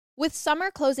With summer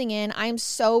closing in, I'm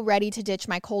so ready to ditch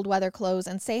my cold weather clothes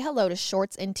and say hello to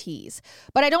shorts and tees.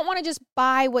 But I don't want to just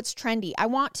buy what's trendy. I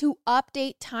want to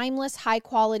update timeless,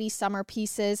 high-quality summer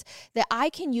pieces that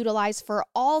I can utilize for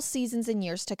all seasons and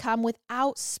years to come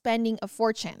without spending a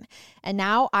fortune. And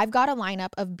now I've got a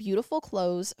lineup of beautiful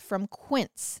clothes from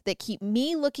Quince that keep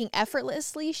me looking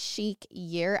effortlessly chic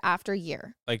year after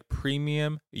year. Like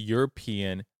premium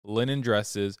European linen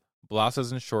dresses,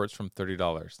 blouses and shorts from $30.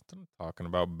 That's what I'm talking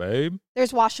about, babe.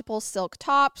 There's washable silk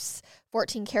tops,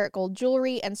 14 karat gold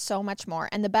jewelry, and so much more.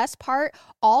 And the best part,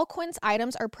 all Quince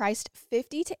items are priced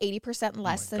 50 to 80%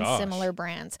 less than similar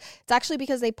brands. It's actually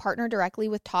because they partner directly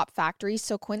with top factories,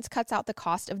 so Quince cuts out the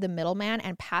cost of the middleman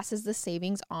and passes the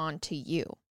savings on to you.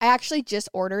 I actually just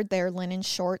ordered their linen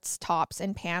shorts, tops,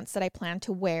 and pants that I plan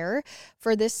to wear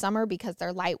for this summer because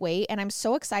they're lightweight, and I'm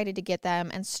so excited to get them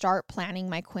and start planning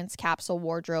my Quince capsule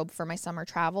wardrobe for my summer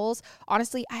travels.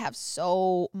 Honestly, I have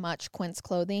so much Quince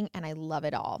clothing, and I love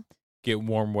it all. Get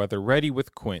warm weather ready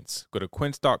with Quince. Go to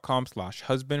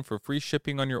quince.com/husband for free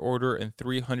shipping on your order and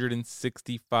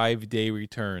 365-day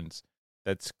returns.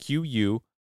 That's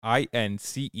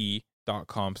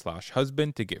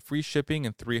QUINCE.com/husband to get free shipping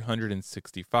and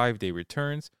 365-day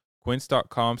returns.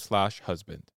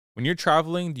 Quince.com/husband. When you're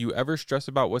traveling, do you ever stress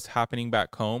about what's happening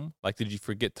back home? Like, did you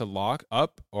forget to lock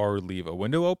up or leave a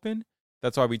window open?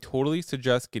 That's why we totally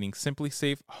suggest getting Simply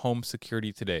Safe Home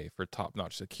Security today for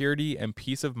top-notch security and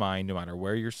peace of mind no matter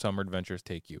where your summer adventures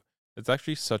take you. That's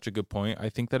actually such a good point. I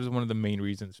think that is one of the main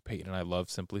reasons Peyton and I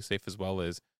love Simply Safe as well,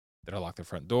 is did I lock the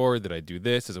front door? Did I do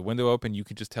this? Is a window open? You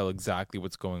can just tell exactly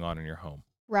what's going on in your home.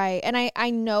 Right. And I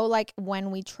know, like, when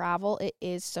we travel, it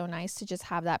is so nice to just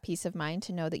have that peace of mind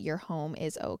to know that your home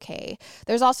is okay.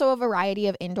 There's also a variety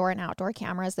of indoor and outdoor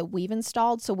cameras that we've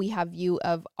installed, so we have view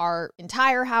of our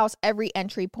entire house, every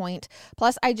entry point.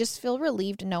 Plus, I just feel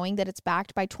relieved knowing that it's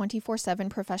backed by 24/7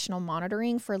 professional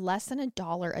monitoring for less than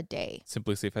 $1 a day.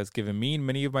 Simply Safe has given me and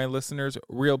many of my listeners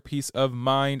real peace of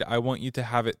mind. I want you to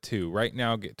have it too. Right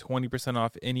now, get 20%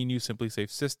 off any new Simply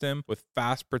Safe system with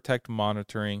Fast Protect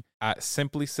monitoring at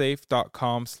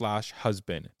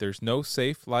simplysafe.com/husband. There's no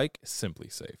safe like Simply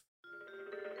Safe.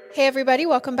 Hey everybody,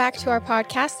 welcome back to our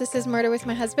podcast. This is Murder with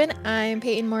My Husband. I'm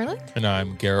Peyton Moreland. And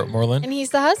I'm Garrett Moreland. And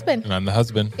he's the husband. And I'm the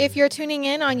husband. If you're tuning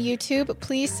in on YouTube,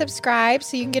 please subscribe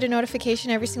so you can get a notification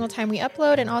every single time we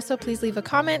upload. And also please leave a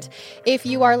comment. If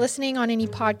you are listening on any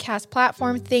podcast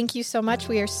platform, thank you so much.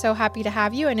 We are so happy to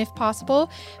have you. And if possible,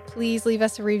 please leave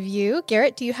us a review.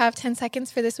 Garrett, do you have 10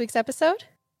 seconds for this week's episode?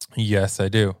 Yes, I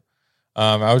do.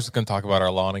 I was just going to talk about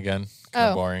our lawn again.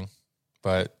 Kind of boring.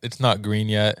 But it's not green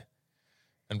yet.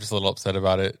 I'm just a little upset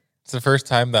about it. It's the first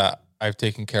time that I've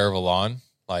taken care of a lawn,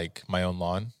 like my own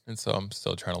lawn. And so I'm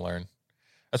still trying to learn.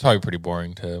 That's probably pretty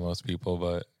boring to most people,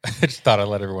 but I just thought I'd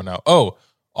let everyone know. Oh,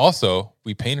 also,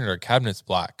 we painted our cabinets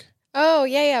black. Oh,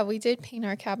 yeah. We did paint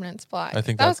our cabinets black. I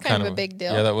think that was kind of a big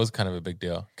deal. Yeah, that was kind of a big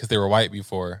deal because they were white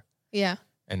before. Yeah.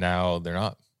 And now they're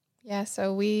not. Yeah,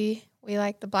 so we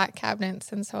like the black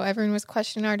cabinets, and so everyone was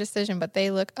questioning our decision, but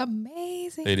they look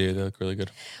amazing. They do. They look really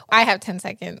good. I have 10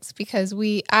 seconds because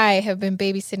I have been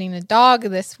babysitting a dog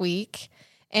this week,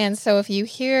 and so if you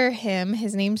hear him,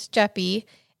 his name's Jeppy,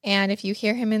 and if you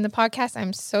hear him in the podcast,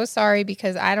 I'm so sorry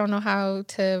because I don't know how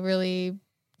to really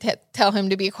tell him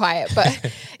to be quiet, but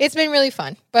it's been really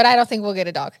fun, but I don't think we'll get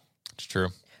a dog. It's true.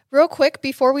 Real quick,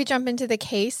 before we jump into the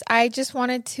case, I just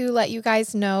wanted to let you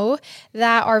guys know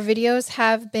that our videos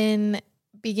have been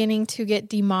beginning to get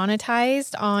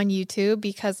demonetized on YouTube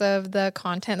because of the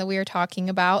content that we are talking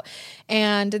about.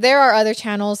 And there are other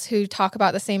channels who talk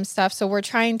about the same stuff. So we're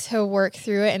trying to work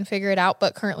through it and figure it out.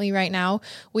 But currently right now,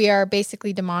 we are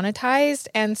basically demonetized.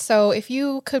 And so if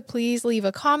you could please leave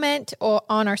a comment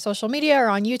on our social media or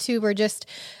on YouTube, or just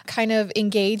kind of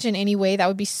engage in any way, that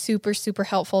would be super, super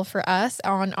helpful for us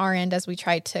on our end as we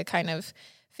try to kind of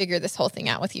figure this whole thing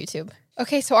out with YouTube.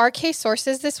 Okay, so our case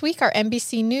sources this week are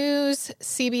NBC News,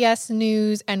 CBS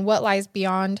News, and What Lies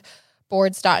Beyond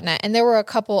Boards.net. And there were a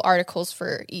couple articles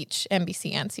for each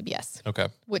NBC and CBS,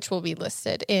 which will be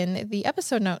listed in the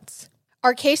episode notes.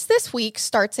 Our case this week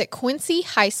starts at Quincy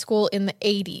High School in the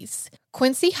 80s.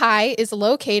 Quincy High is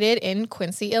located in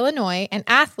Quincy, Illinois, and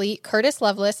athlete Curtis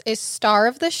Lovelace is star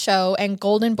of the show and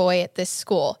golden boy at this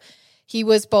school. He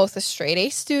was both a straight-A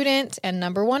student and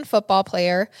 #1 football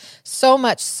player, so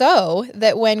much so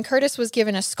that when Curtis was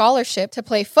given a scholarship to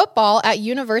play football at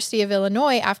University of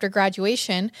Illinois after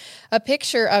graduation, a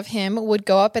picture of him would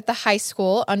go up at the high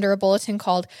school under a bulletin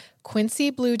called Quincy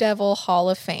Blue Devil Hall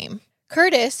of Fame.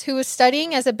 Curtis, who was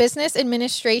studying as a business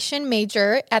administration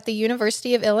major at the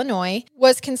University of Illinois,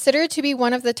 was considered to be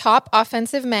one of the top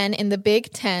offensive men in the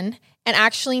Big Ten and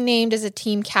actually named as a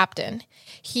team captain.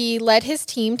 He led his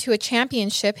team to a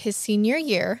championship his senior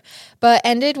year, but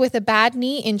ended with a bad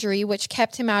knee injury, which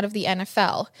kept him out of the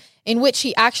NFL, in which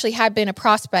he actually had been a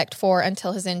prospect for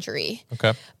until his injury.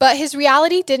 Okay. But his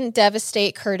reality didn't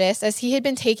devastate Curtis, as he had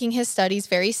been taking his studies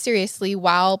very seriously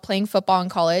while playing football in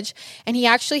college, and he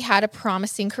actually had a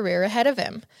promising career ahead of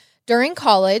him. During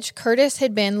college, Curtis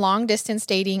had been long-distance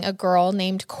dating a girl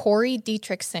named Corey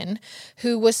Dietrichson,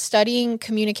 who was studying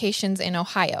communications in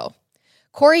Ohio.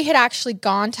 Corey had actually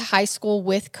gone to high school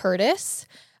with Curtis,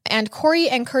 and Corey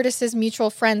and Curtis's mutual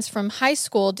friends from high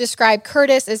school described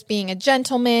Curtis as being a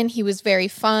gentleman. He was very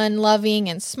fun, loving,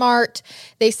 and smart.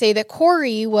 They say that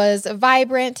Corey was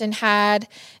vibrant and had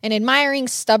an admiring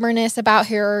stubbornness about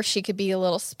her. She could be a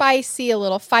little spicy, a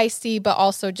little feisty, but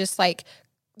also just like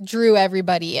drew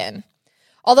everybody in.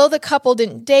 Although the couple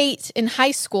didn't date in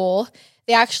high school,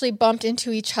 they actually bumped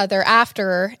into each other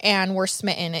after and were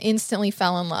smitten and instantly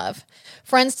fell in love.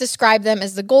 Friends described them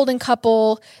as the golden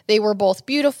couple. They were both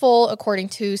beautiful according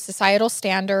to societal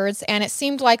standards, and it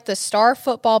seemed like the star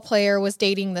football player was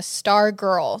dating the star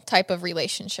girl type of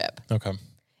relationship. Okay.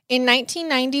 In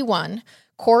 1991,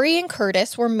 Corey and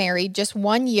Curtis were married just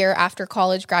 1 year after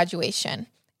college graduation.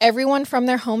 Everyone from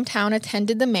their hometown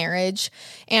attended the marriage,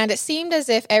 and it seemed as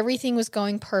if everything was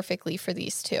going perfectly for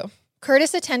these two.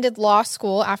 Curtis attended law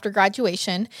school after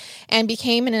graduation and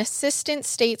became an assistant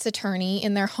state's attorney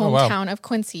in their hometown of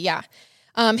Quincy. Yeah.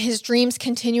 His dreams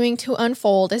continuing to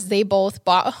unfold as they both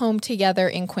bought a home together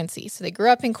in Quincy. So they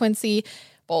grew up in Quincy.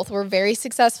 Both were very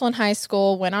successful in high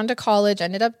school, went on to college,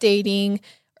 ended up dating,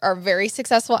 are very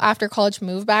successful after college,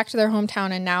 moved back to their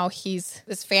hometown, and now he's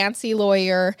this fancy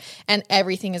lawyer, and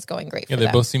everything is going great for them. Yeah,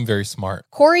 they both seem very smart.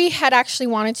 Corey had actually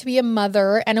wanted to be a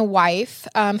mother and a wife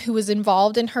who was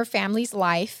involved in her family's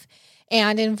life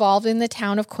and involved in the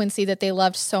town of Quincy that they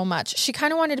loved so much. She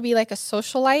kind of wanted to be like a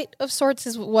socialite of sorts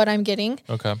is what I'm getting.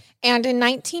 Okay. And in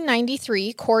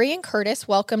 1993, Corey and Curtis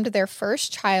welcomed their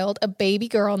first child, a baby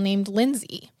girl named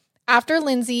Lindsay. After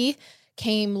Lindsay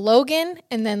came Logan,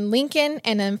 and then Lincoln,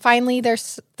 and then finally their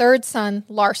third son,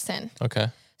 Larson. Okay.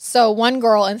 So 1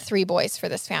 girl and 3 boys for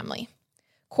this family.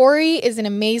 Corey is an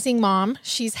amazing mom.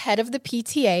 She's head of the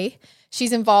PTA.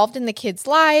 She's involved in the kids'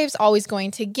 lives, always going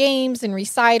to games and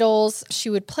recitals. She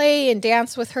would play and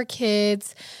dance with her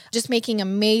kids, just making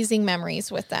amazing memories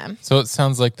with them. So it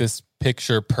sounds like this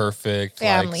picture perfect,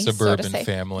 family, like suburban so to say.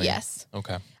 family. Yes.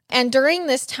 Okay. And during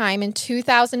this time in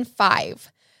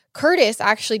 2005, Curtis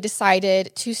actually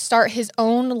decided to start his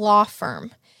own law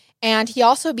firm, and he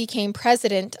also became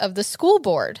president of the school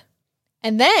board.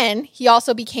 And then he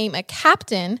also became a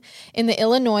captain in the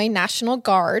Illinois National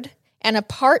Guard and a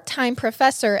part-time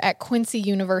professor at Quincy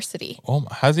University. Oh,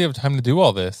 how does he have time to do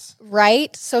all this?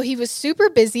 Right? So he was super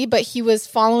busy, but he was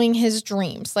following his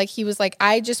dreams. Like he was like,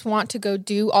 I just want to go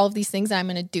do all of these things and I'm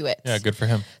going to do it. Yeah, good for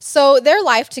him. So their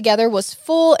life together was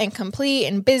full and complete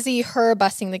and busy, her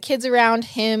bussing the kids around,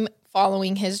 him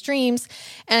following his dreams.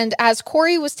 And as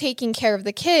Corey was taking care of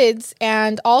the kids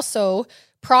and also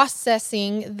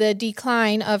processing the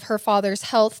decline of her father's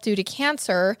health due to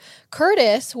cancer,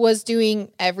 Curtis was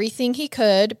doing everything he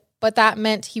could, but that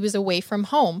meant he was away from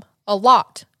home a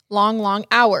lot, long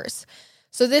hours.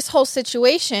 So this whole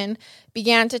situation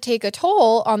began to take a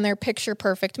toll on their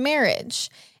picture-perfect marriage.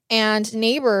 And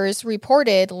neighbors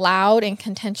reported loud and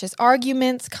contentious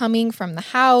arguments coming from the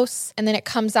house. And then it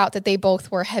comes out that they both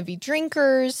were heavy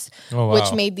drinkers,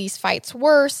 which made these fights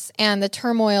worse. And the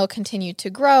turmoil continued to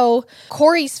grow.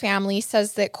 Corey's family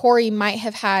says that Corey might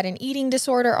have had an eating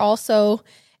disorder also.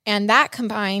 And that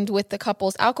combined with the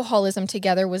couple's alcoholism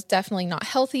together was definitely not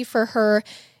healthy for her.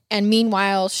 And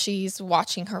meanwhile, she's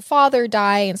watching her father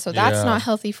die, and so that's not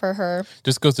healthy for her.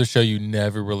 Just goes to show you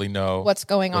never really know what's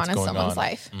going on in someone's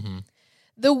life. Mm-hmm.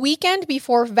 The weekend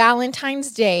before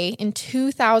Valentine's Day in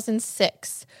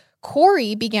 2006,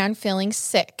 Corey began feeling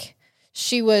sick.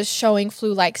 She was showing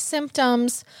flu-like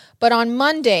symptoms, but on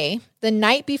Monday, the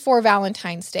night before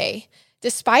Valentine's Day,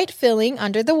 despite feeling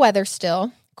under the weather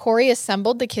still, Corey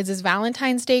assembled the kids'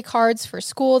 Valentine's Day cards for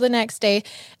school the next day.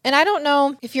 And I don't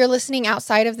know if you're listening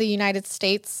outside of the United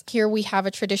States. Here we have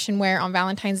a tradition where on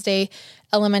Valentine's Day,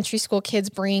 elementary school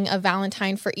kids bring a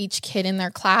Valentine for each kid in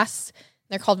their class.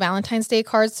 They're called Valentine's Day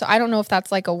cards. So I don't know if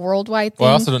that's like a worldwide thing.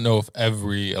 Well, I also don't know if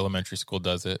every elementary school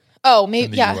does it. Oh,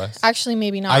 maybe. Yeah. US. Actually,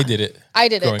 maybe not. I did it. I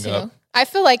did it too. Up. I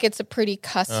feel like it's a pretty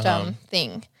custom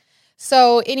thing.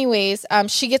 So anyways,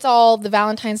 she gets all the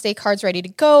Valentine's Day cards ready to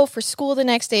go for school the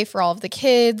next day for all of the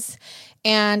kids.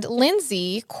 And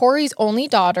Lindsay, Corey's only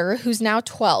daughter, who's now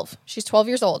 12, she's 12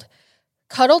 years old,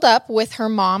 cuddled up with her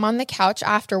mom on the couch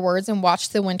afterwards and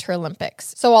watched the Winter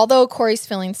Olympics. So although Corey's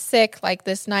feeling sick, like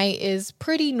this night is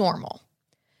pretty normal.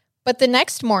 But the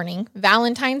next morning,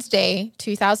 Valentine's Day,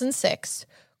 2006,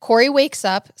 Corey wakes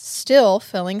up still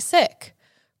feeling sick.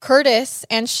 Curtis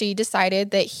and she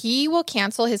decided that he will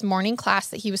cancel his morning class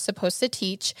that he was supposed to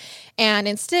teach and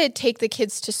instead take the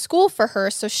kids to school for her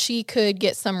so she could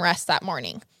get some rest that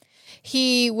morning.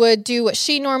 He would do what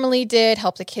she normally did,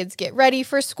 help the kids get ready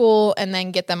for school, and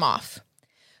then get them off.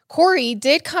 Corey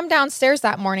did come downstairs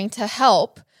that morning to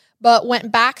help, but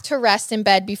went back to rest in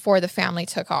bed before the family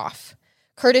took off.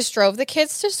 Curtis drove the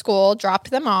kids to school,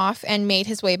 dropped them off, and made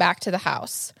his way back to the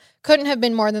house. Couldn't have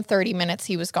been more than 30 minutes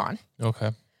he was gone. Okay.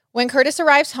 When Curtis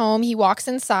arrives home, he walks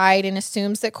inside and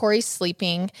assumes that Corey's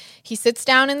sleeping. He sits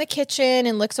down in the kitchen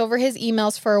and looks over his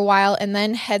emails for a while and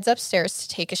then heads upstairs to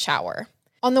take a shower.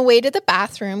 On the way to the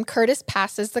bathroom, Curtis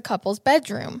passes the couple's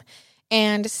bedroom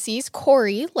and sees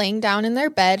Corey laying down in their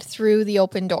bed through the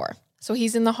open door. So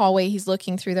he's in the hallway, he's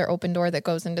looking through their open door that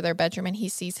goes into their bedroom, and he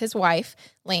sees his wife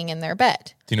laying in their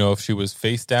bed. Do you know if she was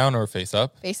face down or face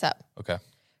up? Face up. Okay.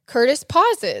 Curtis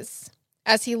pauses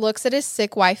as he looks at his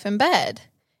sick wife in bed.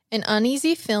 An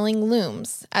uneasy feeling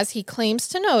looms as he claims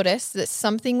to notice that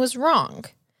something was wrong.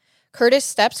 Curtis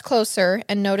steps closer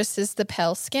and notices the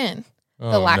pale skin,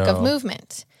 the lack of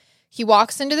movement. He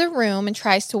walks into the room and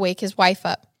tries to wake his wife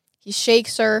up. He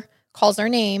shakes her, calls her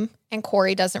name, and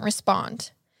Corey doesn't respond.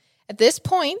 At this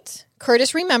point,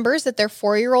 Curtis remembers that their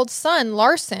 4-year-old son,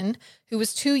 Larson, who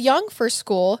was too young for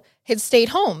school, had stayed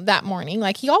home that morning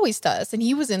like he always does, and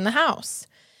he was in the house.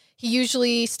 He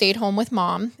usually stayed home with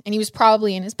mom, and he was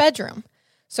probably in his bedroom.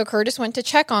 So Curtis went to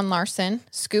check on Larson,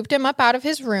 scooped him up out of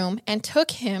his room, and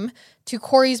took him to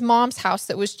Corey's mom's house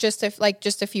that was just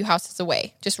a few houses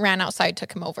away. Just ran outside,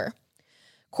 took him over.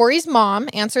 Corey's mom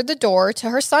answered the door to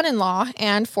her son-in-law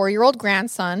and 4-year-old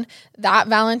grandson that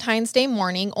Valentine's Day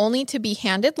morning, only to be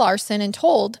handed Larson and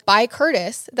told by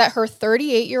Curtis that her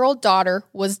 38-year-old daughter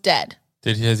was dead.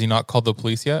 Has he not called the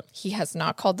police yet? He has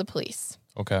not called the police.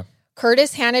 Okay.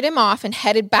 Curtis handed him off and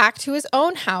headed back to his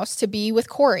own house to be with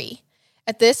Corey.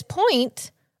 At this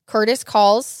point, Curtis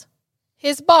calls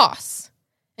his boss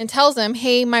and tells him,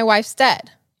 "Hey, my wife's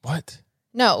dead." What?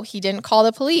 No, he didn't call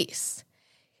the police.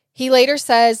 He later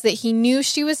says that he knew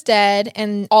she was dead,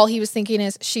 and all he was thinking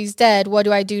is, she's dead, what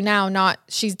do I do now? Not,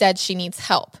 she's dead, she needs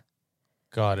help.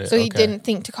 Got it. So he didn't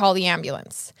think to call the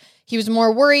ambulance. He was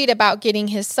more worried about getting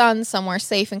his son somewhere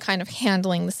safe and kind of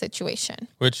handling the situation.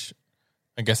 Which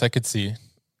I guess I could see.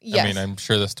 Yes. I mean, I'm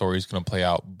sure the story's going to play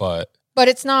out, but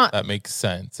it's not. That makes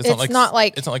sense. It's not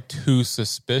like too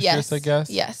suspicious, yes, I guess.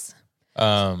 Yes.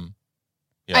 Yeah.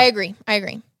 I agree.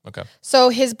 Okay. So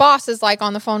his boss is like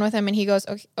on the phone with him, and he goes,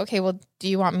 okay, well, do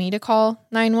you want me to call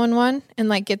 911 and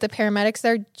like get the paramedics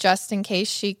there just in case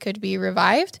she could be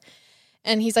revived?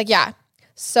 And he's like, yeah.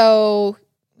 So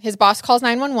his boss calls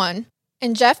 911,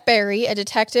 and Jeff Berry, a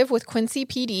detective with Quincy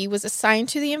PD, was assigned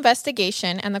to the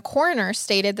investigation, and the coroner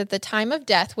stated that the time of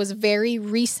death was very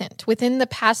recent, within the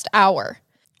past hour.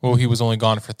 Well, he was only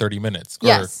gone for 30 minutes.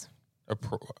 Yes.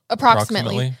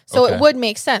 Approximately. So okay. It would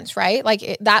make sense, right?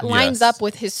 Like that lines up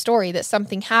with his story that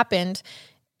something happened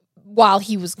while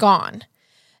he was gone.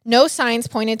 No signs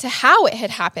pointed to how it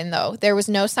had happened, though. There was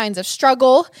no signs of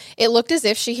struggle. It looked as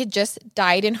if she had just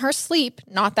died in her sleep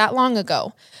not that long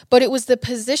ago. But it was the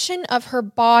position of her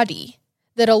body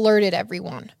that alerted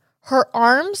everyone. Her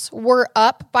arms were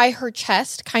up by her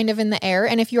chest, kind of in the air.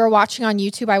 And if you are watching on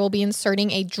YouTube, I will be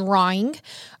inserting a drawing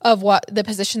of what the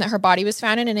position that her body was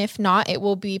found in. And if not, it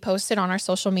will be posted on our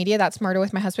social media. That's Murder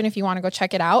with My Husband if you want to go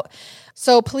check it out.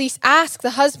 So police asked the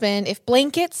husband if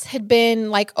blankets had been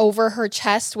like over her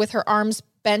chest with her arms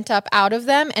bent up out of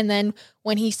them. And then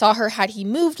when he saw her, had he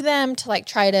moved them to like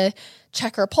try to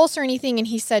check her pulse or anything? And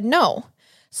he said no.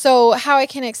 So how I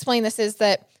can explain this is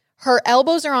that her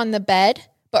elbows are on the bed,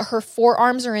 but her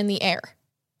forearms are in the air.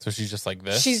 So she's just like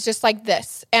this? She's just like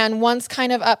this. And one's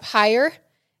kind of up higher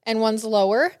and one's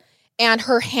lower. And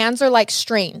her hands are like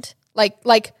strained, like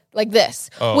this,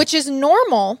 which is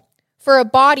normal for a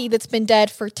body that's been dead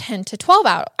for 10 to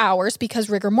 12 hours because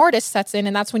rigor mortis sets in,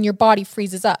 and that's when your body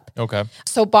freezes up. Okay.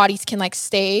 So bodies can like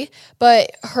stay.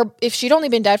 But if she'd only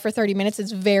been dead for 30 minutes,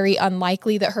 it's very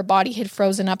unlikely that her body had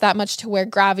frozen up that much to where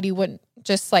gravity wouldn't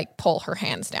just like pull her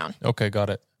hands down. Okay, got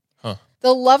it. Huh.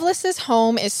 The Lovelace's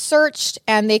home is searched,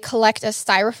 and they collect a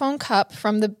styrofoam cup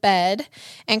from the bed,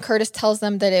 and Curtis tells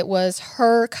them that it was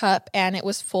her cup and it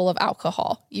was full of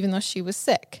alcohol, even though she was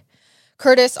sick.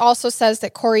 Curtis also says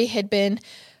that Corey had been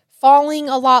falling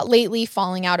a lot lately,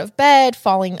 falling out of bed,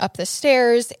 falling up the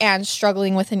stairs, and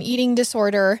struggling with an eating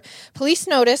disorder. Police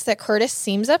notice that Curtis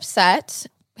seems upset.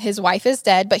 His wife is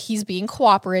dead, but he's being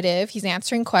cooperative. He's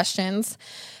answering questions.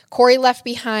 Corey left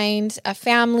behind a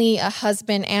family, a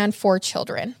husband, and 4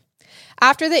 children.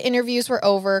 After the interviews were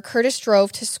over, Curtis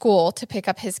drove to school to pick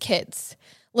up his kids.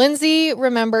 Lindsay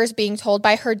remembers being told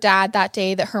by her dad that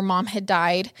day that her mom had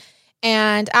died.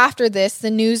 And after this, the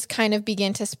news kind of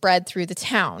began to spread through the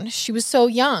town. She was so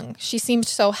young. She seemed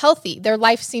so healthy. Their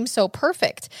life seemed so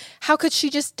perfect. How could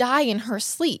she just die in her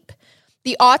sleep?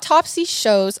 The autopsy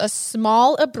shows a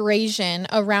small abrasion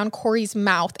around Corey's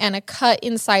mouth and a cut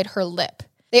inside her lip.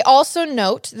 They also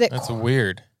note that... That's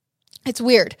weird. It's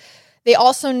weird. They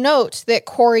also note that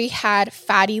Corey had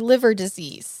fatty liver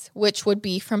disease, which would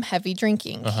be from heavy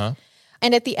drinking.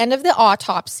 And at the end of the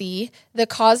autopsy, the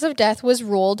cause of death was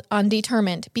ruled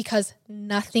undetermined because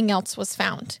nothing else was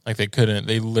found. Like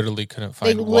they literally couldn't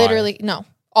find why. No.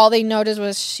 All they noticed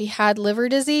was she had liver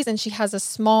disease and she has a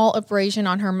small abrasion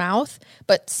on her mouth,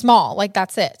 but small, like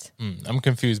that's it. I'm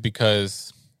confused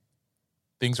because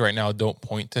things right now don't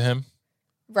point to him.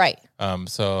 Right.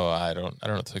 So I don't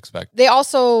know what to expect. They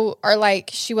also are like,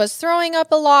 she was throwing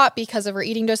up a lot because of her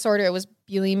eating disorder. It was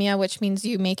bulimia, which means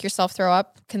you make yourself throw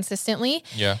up consistently.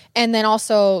 Yeah. And then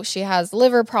also she has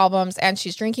liver problems and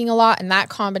she's drinking a lot, and that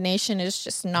combination is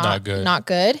just not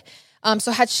good.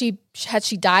 So had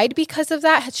she died because of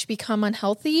that? Had she become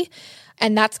unhealthy?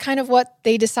 And that's kind of what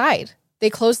they decide. They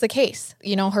closed the case.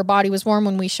 You know, her body was warm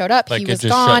when we showed up. Like he it was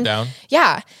just gone. shut down?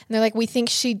 Yeah. And they're like, we think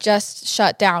she just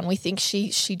shut down. We think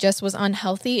she just was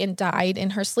unhealthy and died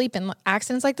in her sleep. And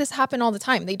accidents like this happen all the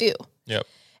time. They do. Yep.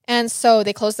 And so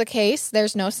they closed the case.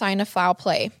 There's no sign of foul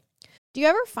play. Do you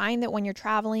ever find that when you're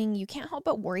traveling, you can't help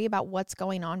but worry about what's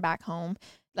going on back home?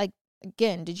 Like,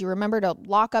 again, did you remember to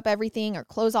lock up everything or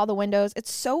close all the windows?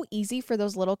 It's so easy for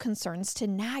those little concerns to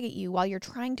nag at you while you're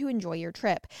trying to enjoy your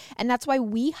trip. And that's why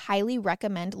we highly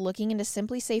recommend looking into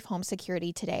SimpliSafe Home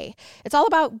Security today. It's all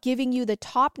about giving you the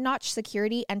top-notch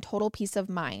security and total peace of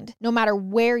mind, no matter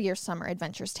where your summer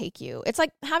adventures take you. It's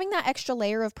like having that extra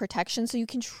layer of protection so you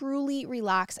can truly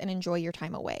relax and enjoy your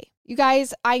time away. You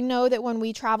guys, I know that when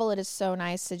we travel, it is so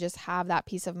nice to just have that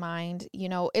peace of mind. You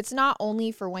know, it's not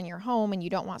only for when you're home and you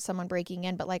don't want someone breaking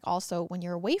in, but like also when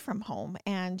you're away from home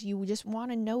and you just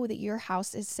want to know that your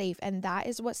house is safe. And that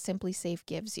is what SimpliSafe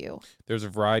gives you. There's a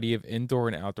variety of indoor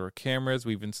and outdoor cameras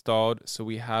we've installed, so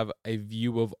we have a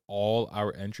view of all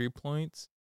our entry points.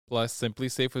 Plus,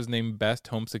 SimpliSafe was named Best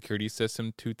Home Security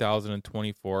System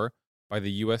 2024 by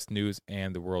the U.S. News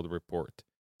and the World Report.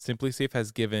 SimpliSafe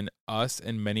has given us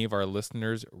and many of our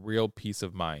listeners real peace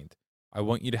of mind. I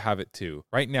want you to have it too.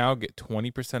 Right now, get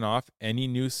 20% off any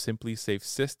new SimpliSafe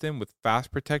system with Fast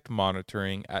Protect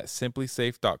monitoring at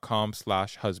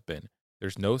simplisafe.com/husband.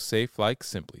 There's no safe like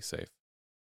SimpliSafe.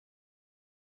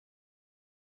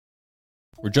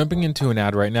 We're jumping into an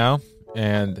ad right now,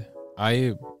 and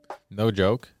no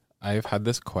joke, I've had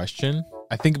this question.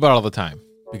 I think about it all the time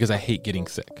because I hate getting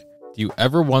sick. Do you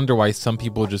ever wonder why some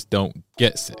people just don't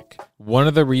get sick? One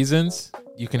of the reasons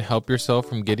you can help yourself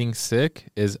from getting sick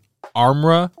is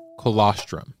Armra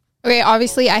Colostrum. Okay,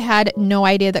 obviously I had no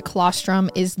idea that colostrum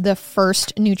is the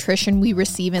first nutrition we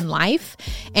receive in life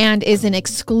and is an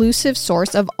exclusive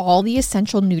source of all the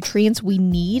essential nutrients we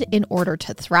need in order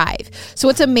to thrive. So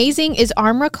what's amazing is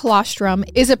Armra Colostrum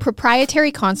is a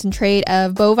proprietary concentrate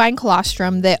of bovine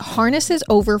colostrum that harnesses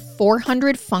over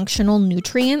 400 functional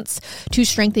nutrients to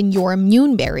strengthen your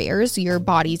immune barriers, your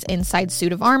body's inside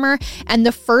suit of armor, and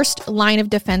the first line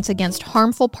of defense against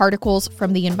harmful particles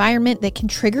from the environment that can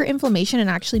trigger inflammation and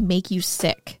actually make you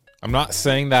sick. I'm not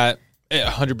saying that it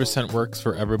 100% works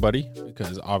for everybody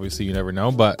because obviously you never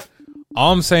know, but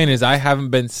all I'm saying is I haven't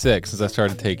been sick since I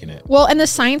started taking it. Well, and the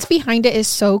science behind it is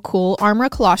so cool.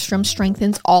 Armra Colostrum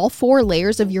strengthens all 4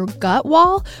 layers of your gut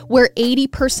wall where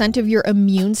 80% of your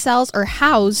immune cells are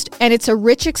housed, and it's a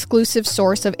rich exclusive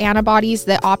source of antibodies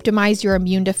that optimize your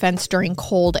immune defense during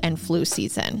cold and flu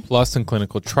season. Plus, in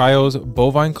clinical trials,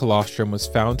 bovine colostrum was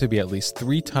found to be at least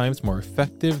 3 times more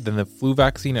effective than the flu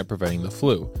vaccine at preventing the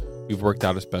flu. We've worked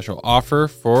out a special offer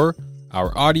for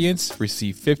our audience.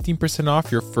 Receive 15%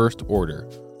 off your first order.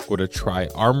 Go to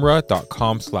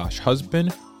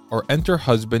tryarmra.com/husband or enter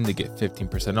husband to get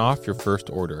 15% off your first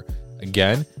order.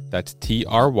 Again, that's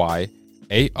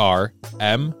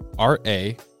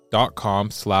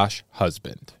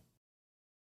tryarmra.com/husband.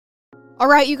 All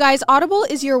right, you guys, Audible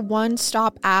is your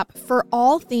one-stop app for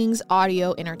all things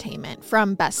audio entertainment,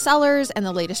 from bestsellers and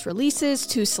the latest releases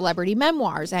to celebrity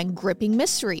memoirs and gripping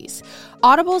mysteries.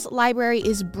 Audible's library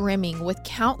is brimming with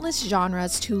countless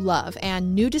genres to love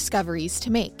and new discoveries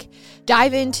to make.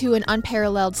 Dive into an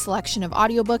unparalleled selection of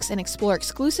audiobooks and explore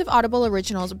exclusive Audible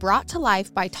originals brought to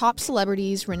life by top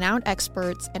celebrities, renowned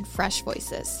experts, and fresh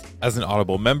voices. As an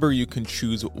Audible member, you can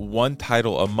choose one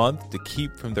title a month to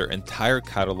keep from their entire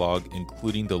catalog,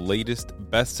 including the latest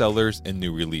bestsellers and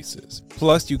new releases.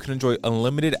 Plus, you can enjoy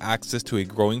unlimited access to a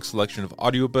growing selection of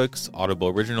audiobooks, Audible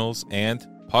originals, and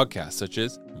podcasts such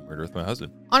as Murder with My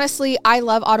Husband. Honestly, I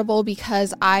love Audible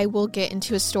because I will get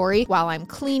into a story while I'm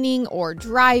cleaning or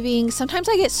driving. Sometimes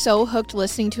I get so hooked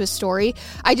listening to a story,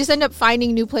 I just end up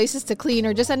finding new places to clean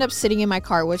or just end up sitting in my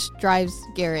car, which drives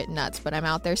Garrett nuts, but I'm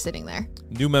out there sitting there.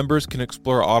 New members can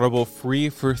explore Audible free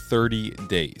for 30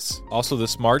 days. Also,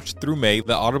 this March through May,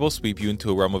 let Audible sweep you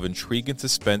into a realm of intrigue and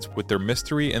suspense with their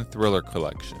mystery and thriller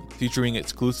collection, featuring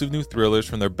exclusive new thrillers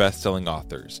from their best-selling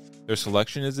authors. Their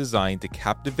selection is designed to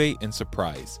captivate and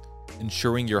surprise,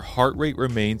 ensuring your heart rate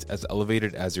remains as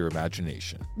elevated as your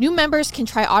imagination. New members can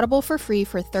try Audible for free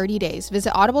for 30 days.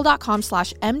 Visit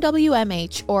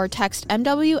audible.com/MWMH or text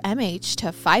MWMH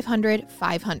to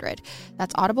 500-500.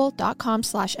 That's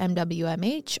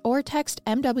audible.com/MWMH or text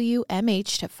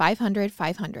MWMH to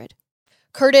 500-500.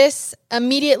 Curtis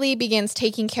immediately begins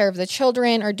taking care of the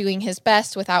children or doing his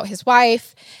best without his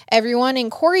wife. Everyone in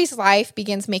Corey's life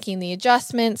begins making the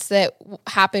adjustments that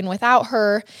happen without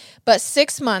her. But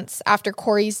 6 months after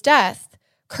Corey's death,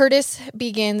 Curtis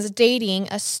begins dating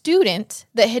a student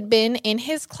that had been in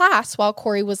his class while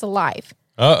Corey was alive.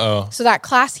 Uh-oh. So that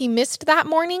class he missed that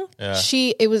morning, Yeah.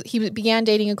 he began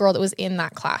dating a girl that was in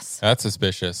that class. That's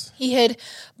suspicious. He had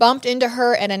bumped into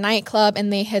her at a nightclub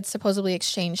and they had supposedly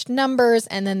exchanged numbers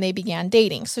and then they began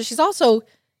dating. So she's also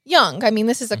young. I mean,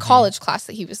 this is a college class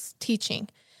that he was teaching.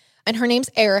 And her name's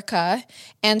Erica.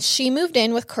 And she moved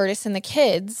in with Curtis and the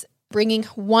kids, bringing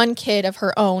one kid of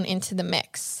her own into the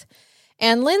mix.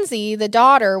 And Lindsay, the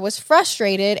daughter, was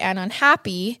frustrated and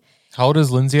unhappy. How old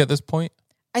is Lindsay at this point?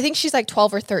 I think she's like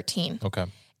 12 or 13. Okay.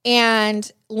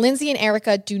 And Lindsay and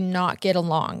Erica do not get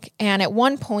along. And at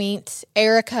one point,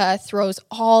 Erica throws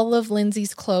all of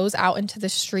Lindsay's clothes out into the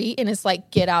street and is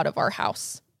like, get out of our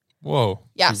house. Whoa.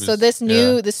 Yeah. So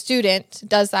the student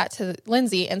does that to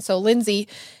Lindsay. And so Lindsay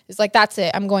is like, that's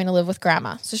it. I'm going to live with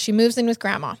grandma. So she moves in with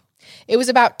grandma. It was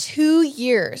about 2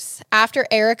 years after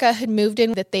Erica had moved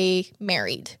in that they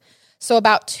married. So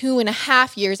about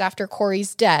 2.5 years after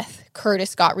Corey's death,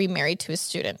 Curtis got remarried to a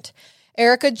student.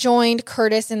 Erica joined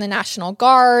Curtis in the National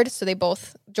Guard. So they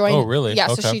both joined. Oh, really? Yeah,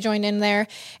 Okay. so she joined in there.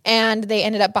 And they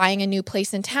ended up buying a new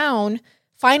place in town,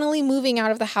 finally moving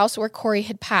out of the house where Corey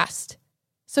had passed.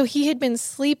 So he had been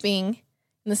sleeping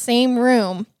in the same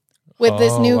room with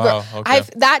this new girl. Okay.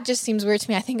 That just seems weird to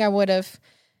me. I think I would have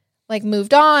like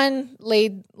moved on,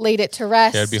 laid it to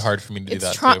rest. Yeah, it'd be hard for me to do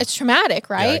that too. It's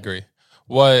traumatic, right? Yeah, I agree.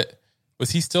 What, was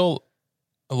he still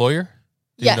a lawyer?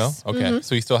 Do Yes. you know? Okay. Mhm.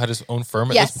 So he still had his own firm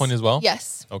at Yes. this point as well?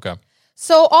 Yes. Okay.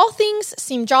 So all things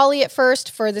seemed jolly at first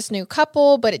for this new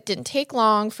couple, but it didn't take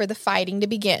long for the fighting to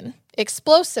begin.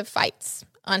 Explosive fights,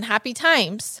 unhappy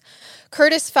times.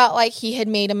 Curtis felt like he had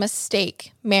made a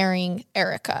mistake marrying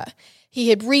Erica. He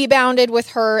had rebounded with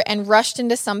her and rushed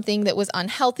into something that was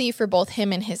unhealthy for both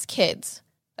him and his kids.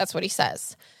 That's what he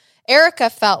says. Erica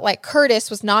felt like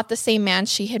Curtis was not the same man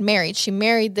she had married. She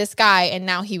married this guy and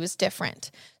now he was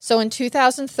different. So in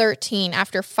 2013,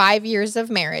 after 5 years of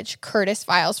marriage, Curtis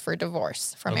files for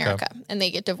divorce from Okay. Erica and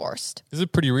they get divorced. This is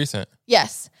pretty recent.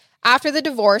 Yes. After the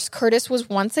divorce, Curtis was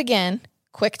once again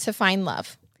quick to find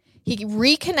love. He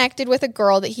reconnected with a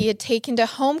girl that he had taken to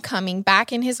homecoming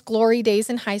back in his glory days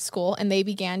in high school and they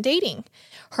began dating.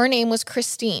 Her name was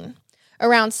Christine.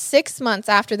 Around 6 months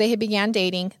after they had began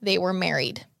dating, they were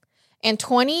married. And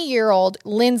 20-year-old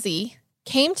Lindsay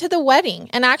came to the wedding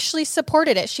and actually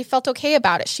supported it. She felt okay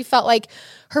about it. She felt like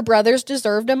her brothers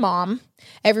deserved a mom.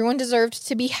 Everyone deserved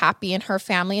to be happy in her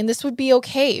family, and this would be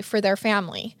okay for their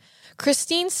family.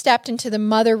 Christine stepped into the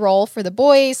mother role for the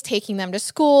boys, taking them to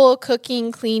school,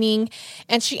 cooking, cleaning,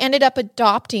 and she ended up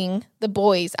adopting the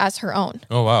boys as her own.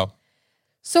 Oh, wow.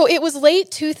 So it was late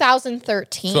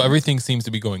 2013. So everything seems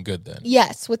to be going good then.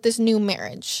 Yes, with this new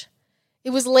marriage. It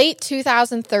was late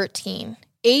 2013,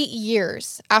 8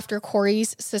 years after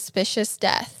Corey's suspicious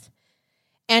death.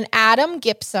 And Adam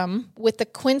Gipsum with the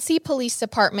Quincy Police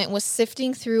Department was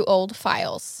sifting through old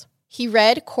files. He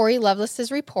read Corey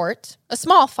Lovelace's report, a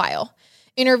small file,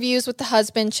 interviews with the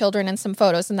husband, children, and some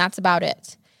photos, and that's about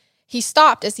it. He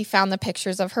stopped as he found the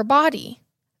pictures of her body,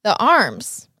 the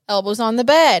arms elbows on the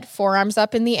bed, forearms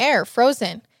up in the air,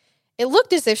 frozen. It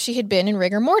looked as if she had been in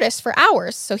rigor mortis for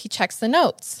hours, so he checks the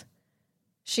notes.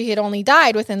 She had only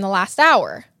died within the last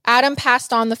hour. Adam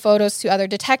passed on the photos to other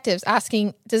detectives,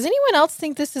 asking, does anyone else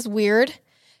think this is weird?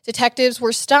 Detectives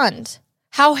were stunned.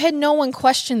 How had no one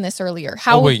questioned this earlier?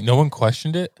 No one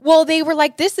questioned it? Well, they were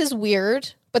like, this is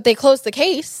weird, but they closed the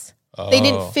case. They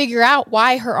didn't figure out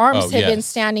why her arms had been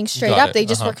standing straight up. They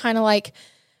just were kind of like,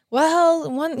 well,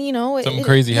 something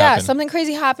crazy happened. Yeah, something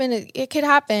crazy happened. It could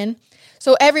happen.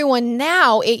 So everyone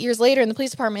now, 8 years later in the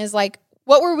police department is like,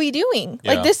 what were we doing?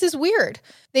 Yeah. Like, this is weird.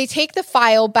 They take the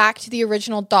file back to the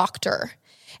original doctor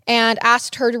and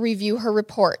asked her to review her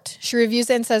report. She reviews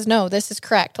it and says, no, this is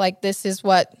correct. Like, this is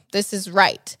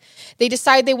right. They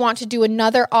decide they want to do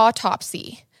another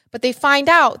autopsy, but they find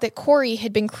out that Corey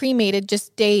had been cremated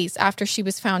just days after she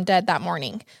was found dead that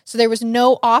morning. So there was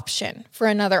no option for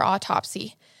another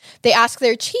autopsy. They ask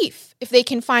their chief if they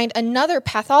can find another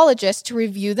pathologist to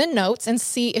review the notes and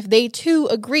see if they too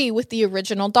agree with the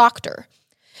original doctor.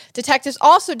 Detectives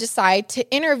also decide to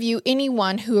interview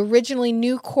anyone who originally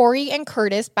knew Corey and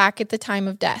Curtis back at the time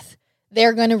of death.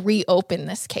 They're going to reopen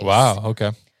this case. Wow,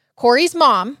 okay. Corey's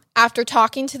mom, after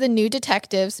talking to the new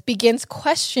detectives, begins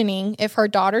questioning if her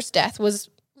daughter's death was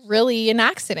really an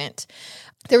accident.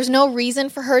 There was no reason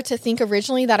for her to think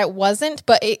originally that it wasn't,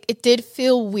 but it did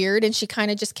feel weird, and she kind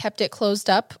of just kept it closed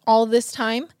up all this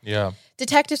time. Yeah.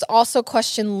 Detectives also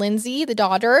questioned Lindsay, the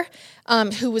daughter,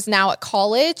 who was now at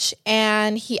college,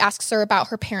 and he asks her about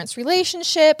her parents'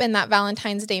 relationship and that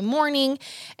Valentine's Day morning.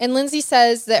 And Lindsay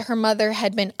says that her mother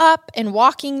had been up and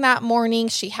walking that morning.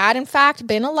 She had, in fact,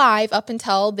 been alive up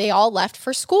until they all left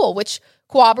for school, which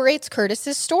corroborates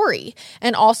Curtis's story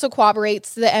and also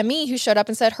corroborates the ME who showed up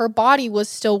and said her body was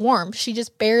still warm. She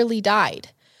just barely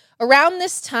died. Around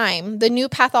this time, the new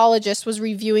pathologist was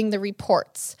reviewing the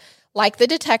reports. Like the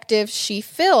detective, she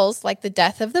feels like the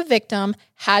death of the victim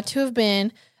had to have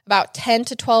been about 10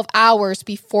 to 12 hours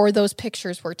before those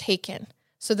pictures were taken.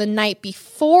 So the night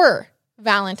before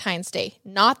Valentine's Day,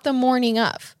 not the morning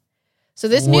of. So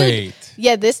this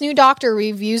new doctor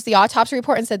reviews the autopsy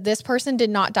report and said this person did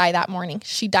not die that morning.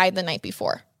 She died the night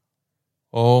before.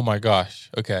 Oh my gosh.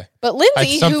 Okay. But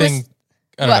Lindsay, I don't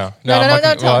know. No,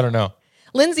 I don't know.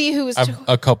 Lindsay, who was I have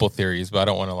a couple theories, but I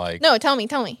don't want to No, tell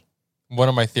me. One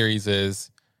of my theories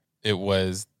is it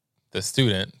was the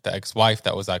student, the ex-wife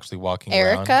that was actually walking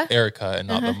around. Erica, and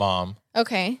not the mom.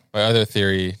 Okay. My other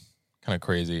theory, kind of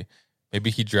crazy. Maybe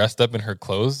he dressed up in her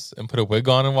clothes and put a wig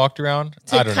on and walked around.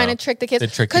 I don't know. To kind of trick the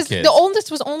kids. Because the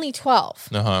oldest was only 12.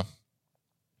 Uh-huh.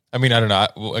 I mean, I don't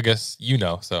know. I guess you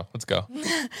know, so let's go.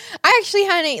 I actually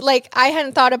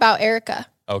hadn't thought about Erica.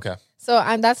 Okay. So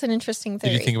that's an interesting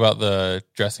theory. Did you think about the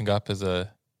dressing up in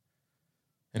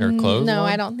her clothes? No,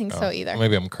 I don't think so either. Well,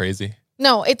 maybe I'm crazy.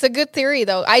 No, it's a good theory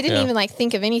though. I didn't even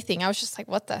think of anything. I was just like,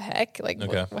 what the heck?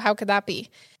 How could that be?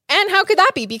 And how could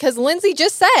that be? Because Lindsay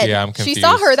just said she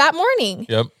saw her that morning.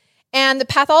 Yep. And the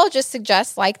pathologist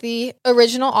suggests, like the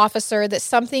original officer, that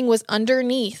something was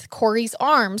underneath Corey's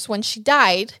arms when she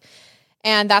died.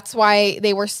 And that's why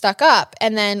they were stuck up.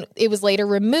 And then it was later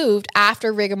removed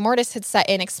after rigor mortis had set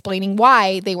in, explaining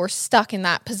why they were stuck in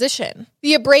that position.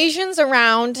 The abrasions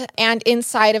around and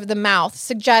inside of the mouth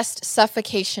suggest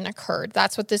suffocation occurred.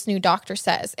 That's what this new doctor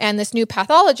says. And this new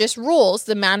pathologist rules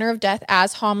the manner of death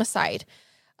as homicide.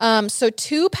 So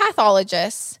 2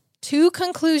 pathologists, 2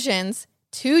 conclusions,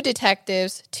 2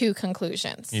 detectives, 2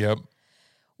 conclusions. Yep.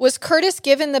 Was Curtis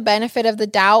given the benefit of the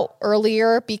doubt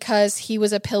earlier because he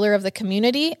was a pillar of the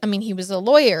community? I mean, he was a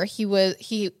lawyer.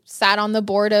 He sat on the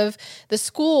board of the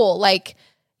school. Like,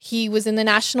 he was in the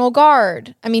National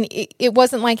Guard. I mean, it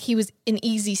wasn't like he was an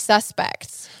easy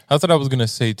suspect. That's what I was going to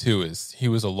say, too, is he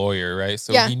was a lawyer, right?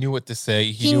 So he knew what to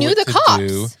say. He knew the cops.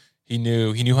 Do. He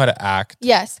knew how to act.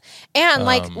 Yes. And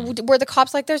were the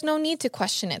cops like, there's no need to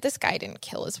question it. This guy didn't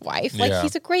kill his wife.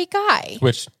 He's a great guy.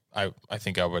 Which I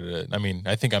think I would. I mean,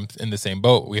 I think I'm in the same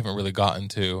boat. We haven't really gotten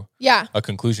to a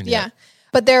conclusion yet. Yeah.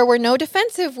 But there were no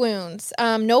defensive wounds,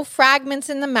 no fragments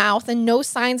in the mouth, and no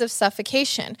signs of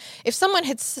suffocation. If someone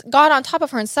had got on top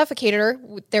of her and suffocated her,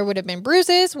 there would have been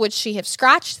bruises. Would she have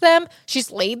scratched them?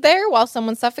 She's laid there while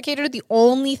someone suffocated her. The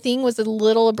only thing was a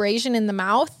little abrasion in the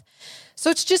mouth. So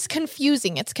it's just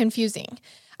confusing. It's confusing.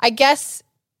 I guess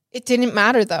it didn't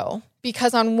matter, though,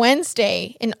 because on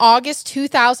Wednesday in August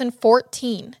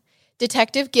 2014,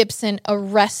 Detective Gibson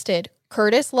arrested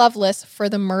Curtis Lovelace for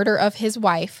the murder of his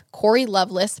wife, Corey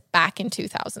Lovelace, back in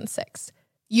 2006.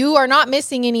 You are not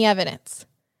missing any evidence.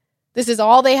 This is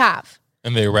all they have.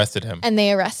 And they arrested him. And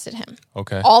they arrested him.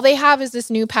 Okay. All they have is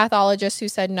this new pathologist who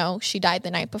said, no, she died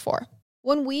the night before.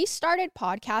 When we started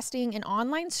podcasting, an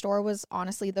online store was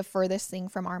honestly the furthest thing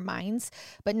from our minds.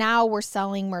 But now we're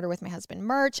selling Murder with My Husband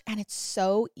merch, and it's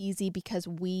so easy because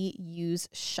we use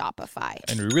Shopify.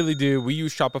 And we really do. We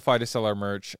use Shopify to sell our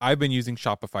merch. I've been using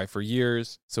Shopify for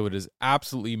years, so it is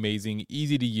absolutely amazing,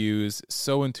 easy to use,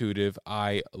 so intuitive.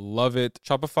 I love it.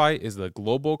 Shopify is the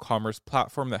global commerce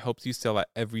platform that helps you sell at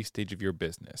every stage of your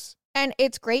business. And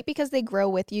it's great because they grow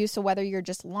with you. So whether you're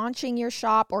just launching your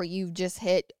shop or you've just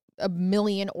hit a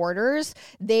million orders,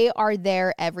 they are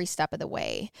there every step of the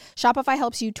way. Shopify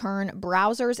helps you turn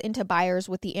browsers into buyers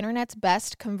with the internet's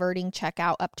best converting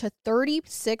checkout, up to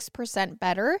 36%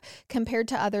 better compared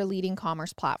to other leading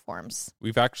commerce platforms.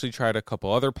 We've actually tried a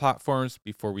couple other platforms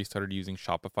before we started using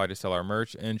Shopify to sell our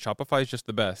merch, and Shopify is just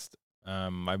the best.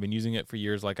 I've been using it for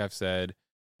years, like I've said,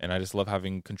 and I just love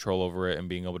having control over it and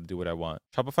being able to do what I want.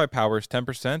 Shopify powers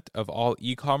 10% of all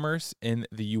e-commerce in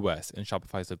the U.S., and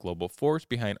Shopify is the global force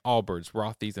behind Allbirds,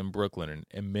 Rothy's, and Brooklinen,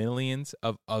 and millions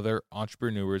of other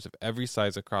entrepreneurs of every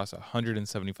size across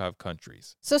 175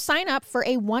 countries. So sign up for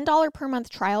a $1 per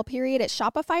month trial period at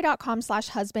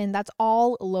shopify.com/husband. That's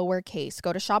all lowercase.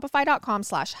 Go to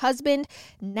shopify.com/husband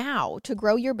now to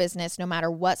grow your business no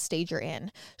matter what stage you're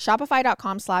in.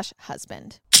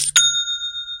 Shopify.com/husband.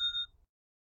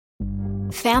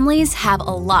 Families have a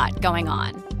lot going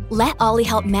on. Let Ollie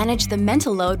help manage the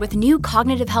mental load with new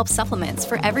cognitive help supplements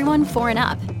for everyone 4 and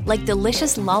up, like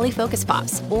delicious Lolly Focus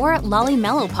Pops or Lolly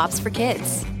Mellow Pops for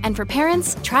kids. And for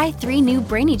parents, try 3 new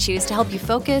Brainy Chews to help you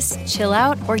focus, chill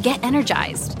out, or get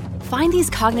energized. Find these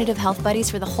cognitive health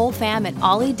buddies for the whole fam at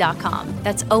ollie.com.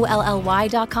 That's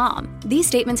OLLY.com. These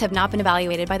statements have not been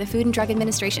evaluated by the Food and Drug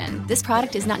Administration. This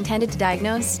product is not intended to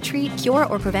diagnose, treat, cure,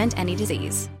 or prevent any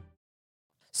disease.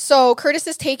 So Curtis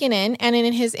is taken in, and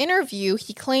in his interview,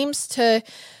 he claims to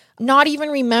not even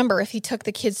remember if he took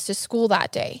the kids to school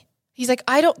that day. He's like,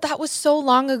 that was so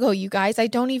long ago, you guys. I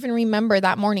don't even remember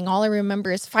that morning. All I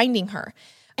remember is finding her.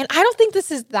 And I don't think this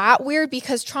is that weird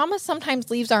because trauma sometimes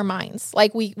leaves our minds.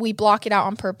 Like we block it out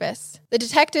on purpose. The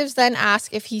detectives then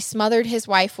ask if he smothered his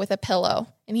wife with a pillow.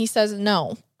 And he says,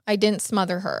 no, I didn't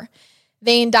smother her.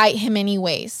 They indict him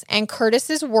anyways, and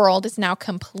Curtis's world is now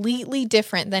completely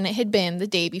different than it had been the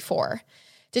day before.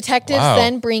 Detectives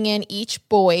then bring in each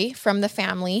boy from the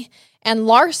family, and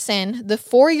Larson, the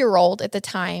 4-year-old at the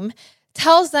time,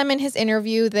 tells them in his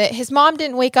interview that his mom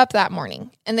didn't wake up that morning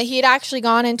and that he had actually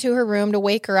gone into her room to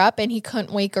wake her up, and he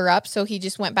couldn't wake her up, so he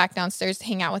just went back downstairs to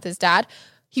hang out with his dad.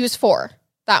 He was 4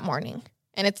 that morning,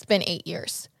 and it's been 8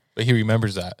 years. But he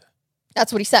remembers that.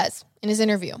 That's what he says in his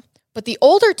interview. But the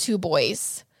older 2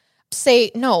 boys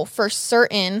say, no, for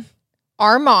certain,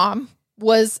 our mom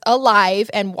was alive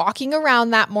and walking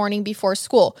around that morning before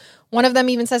school. One of them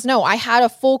even says, no, I had a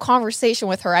full conversation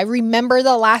with her. I remember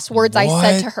the last words I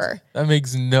said to her. That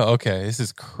makes okay, this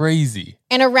is crazy.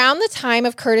 And around the time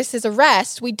of Curtis's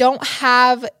arrest, we don't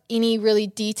have any really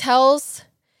details,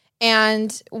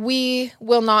 and we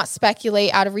will not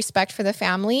speculate out of respect for the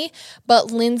family, but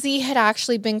Lindsay had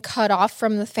actually been cut off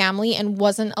from the family and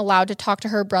wasn't allowed to talk to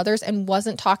her brothers and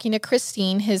wasn't talking to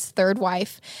Christine, his 3rd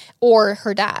wife, or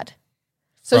her dad.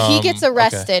 So he gets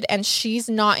arrested, and she's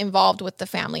not involved with the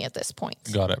family at this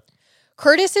point. Got it.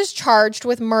 Curtis is charged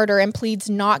with murder and pleads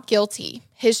not guilty.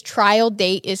 His trial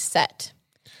date is set.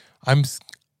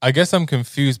 I guess I'm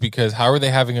confused because how are they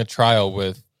having a trial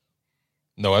with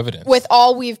no evidence? With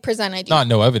all we've presented you. Not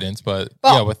no evidence, but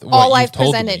with what all I've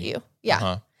told presented me. you.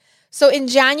 Yeah. So in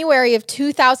January of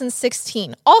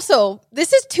 2016, also,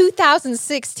 this is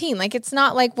 2016. Like, it's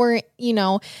not like we're, in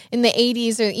the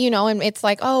 80s or, and it's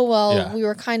like, oh, well, we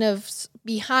were kind of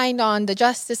behind on the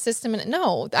justice system. And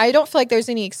no, I don't feel like there's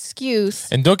any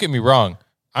excuse. And don't get me wrong,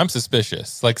 I'm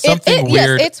suspicious. Like something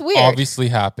weird, it's weird obviously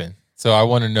happened. So I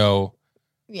want to know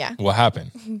what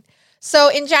happened. So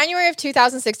in January of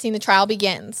 2016, the trial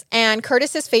begins, and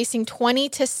Curtis is facing 20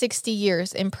 to 60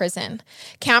 years in prison.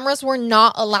 Cameras were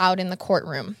not allowed in the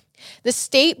courtroom. The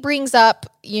state brings up,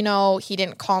 he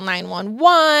didn't call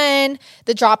 911,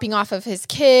 the dropping off of his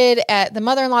kid at the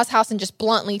mother-in-law's house and just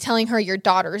bluntly telling her your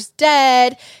daughter's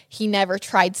dead. He never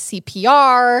tried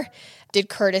CPR. Did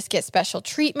Curtis get special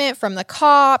treatment from the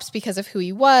cops because of who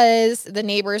he was? The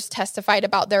neighbors testified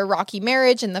about their rocky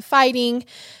marriage and the fighting.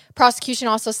 Prosecution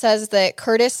also says that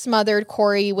Curtis smothered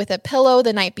Corey with a pillow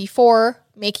the night before,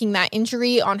 making that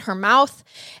injury on her mouth,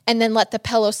 and then let the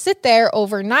pillow sit there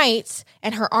overnight,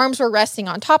 and her arms were resting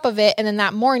on top of it. And then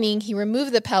that morning, he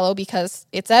removed the pillow because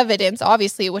it's evidence.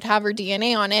 Obviously, it would have her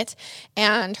DNA on it,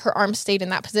 and her arms stayed in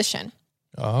that position.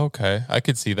 Oh, okay. I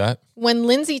could see that. When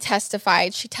Lindsay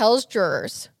testified, she tells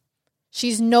jurors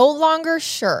she's no longer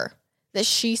sure that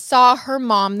she saw her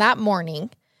mom that morning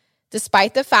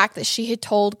despite the fact that she had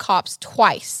told cops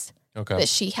twice Okay. that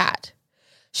she had.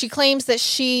 She claims that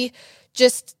she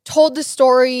just told the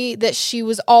story that she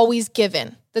was always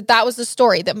given, that was the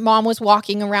story, that mom was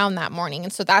walking around that morning.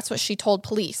 And so that's what she told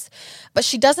police. But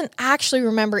she doesn't actually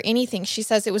remember anything. She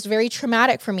says it was very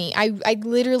traumatic for me. I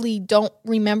literally don't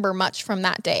remember much from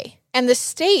that day. And the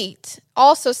state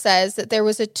also says that there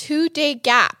was a 2-day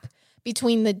gap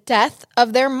between the death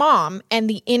of their mom and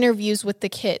the interviews with the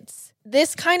kids.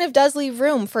 This kind of does leave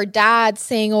room for dad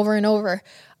saying over and over,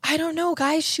 I don't know,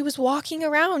 guys, she was walking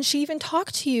around. She even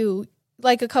talked to you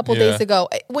like a couple days ago.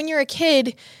 When you're a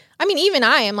kid, I mean, even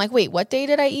I am like, wait, what day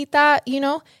did I eat that? You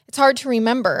know, it's hard to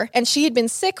remember. And she had been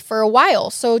sick for a while.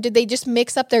 So did they just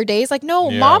mix up their days? Like, no,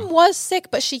 mom was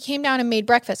sick, but she came down and made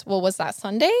breakfast. Well, was that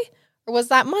Sunday? Or was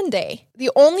that Monday?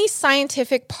 The only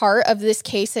scientific part of this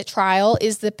case at trial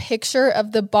is the picture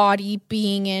of the body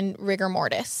being in rigor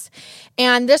mortis.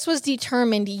 And this was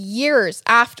determined years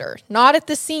after, not at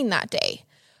the scene that day.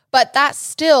 But that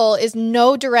still is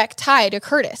no direct tie to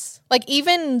Curtis. Like,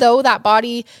 even though that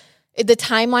body, the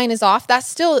timeline is off, that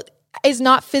still is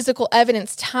not physical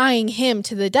evidence tying him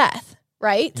to the death,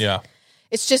 right? Yeah.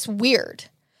 It's just weird.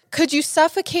 Could you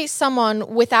suffocate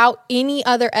someone without any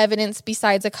other evidence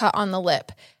besides a cut on the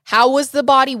lip? How was the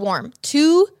body warm?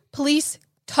 2 police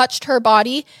touched her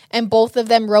body, and both of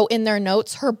them wrote in their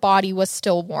notes her body was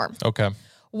still warm. Okay.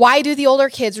 Why do the older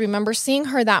kids remember seeing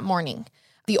her that morning?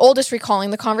 The oldest recalling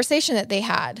the conversation that they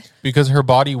had. Because her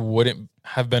body wouldn't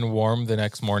have been warm the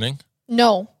next morning?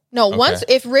 No. Once,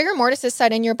 if rigor mortis is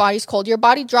set in, your body's cold, your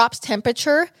body drops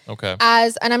temperature Okay.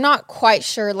 and I'm not quite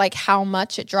sure like how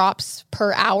much it drops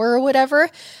per hour or whatever,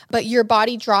 but your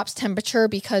body drops temperature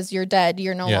because you're dead.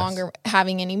 You're no longer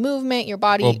having any movement. Your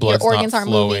body, your organs aren't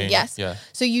moving. Yes. Yeah.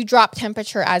 So you drop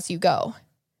temperature as you go.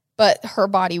 But her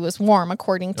body was warm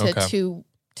according to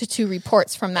two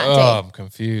reports from that day. I'm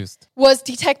confused. Was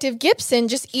Detective Gibson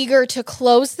just eager to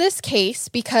close this case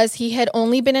because he had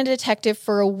only been a detective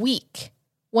for a week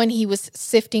when he was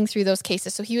sifting through those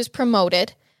cases? So he was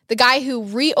promoted. The guy who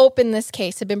reopened this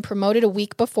case had been promoted a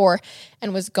week before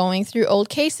and was going through old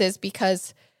cases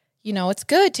because, you know, it's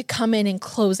good to come in and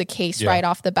close a case right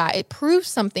off the bat. It proves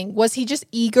something. Was he just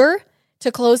eager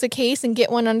to close a case and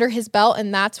get one under his belt,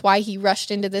 and that's why he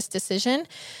rushed into this decision?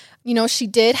 You know, she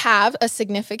did have a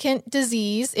significant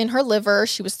disease in her liver.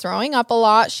 She was throwing up a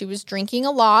lot. She was drinking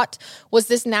a lot. Was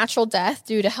this natural death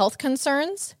due to health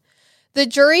concerns? The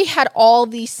jury had all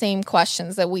these same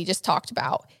questions that we just talked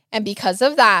about. And because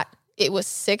of that, it was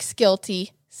 6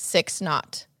 guilty, 6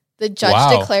 not. The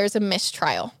judge declares a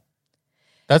mistrial.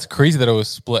 That's crazy that it was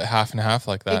split half and half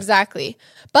like that. Exactly.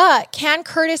 But can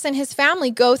Curtis and his family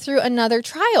go through another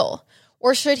trial?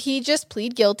 Or should he just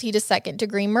plead guilty to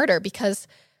second-degree murder? Because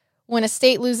when a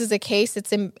state loses a case,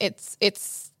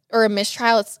 or a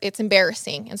mistrial, it's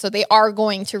embarrassing. And so they are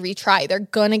going to retry. They're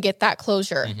going to get that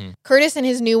closure. Mm-hmm. Curtis and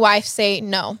his new wife say,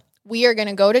 no, we are going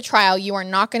to go to trial. You are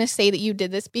not going to say that you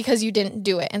did this because you didn't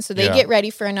do it. And so they get ready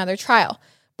for another trial.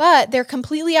 But they're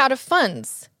completely out of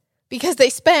funds because they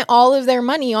spent all of their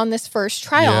money on this first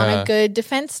trial on a good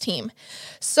defense team.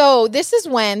 So this is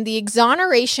when the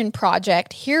Exoneration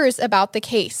Project hears about the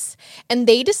case, and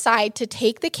they decide to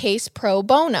take the case pro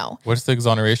bono. What's the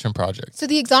Exoneration Project? So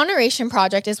the Exoneration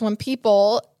Project is when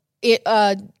people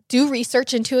do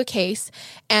research into a case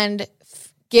and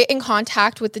get in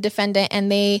contact with the defendant, and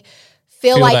they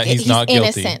feel like he's not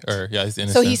innocent. He's innocent.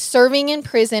 So he's serving in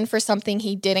prison for something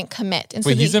he didn't commit. And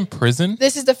Wait, he's in prison?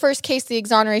 This is the first case the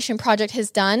Exoneration Project has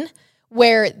done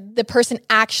where the person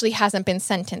actually hasn't been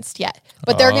sentenced yet.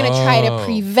 But they're going to try to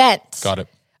prevent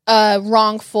a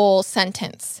wrongful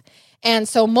sentence. And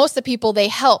so most of the people they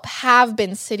help have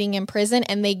been sitting in prison,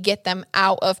 and they get them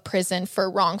out of prison for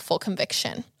wrongful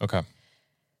conviction. Okay.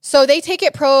 So they take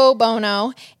it pro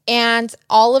bono, and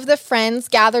all of the friends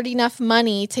gathered enough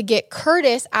money to get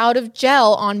Curtis out of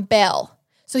jail on bail.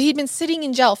 So he'd been sitting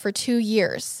in jail for 2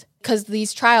 years because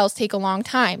these trials take a long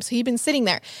time. So he'd been sitting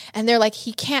there, and they're like,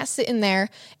 he can't sit in there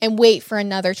and wait for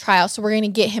another trial. So we're going to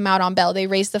get him out on bail. They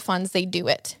raise the funds, they do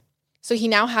it. So he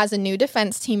now has a new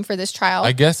defense team for this trial.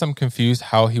 I guess I'm confused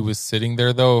how he was sitting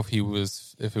there though, if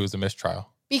it was a mistrial.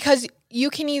 Because you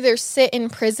can either sit in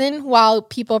prison while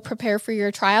people prepare for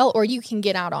your trial, or you can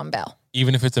get out on bail.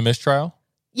 Even if it's a mistrial?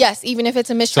 Yes, even if it's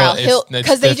a mistrial.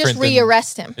 Because they just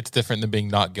re-arrest him. It's different than being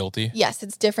not guilty? Yes,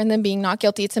 it's different than being not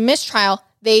guilty. It's a mistrial.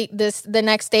 The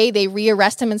next day, they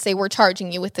re-arrest him and say, we're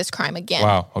charging you with this crime again.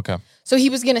 Wow, okay. So he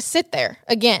was going to sit there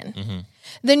again. Mm-hmm.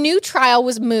 The new trial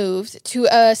was moved to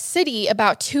a city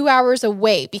about 2 hours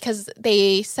away because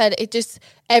they said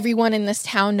everyone in this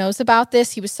town knows about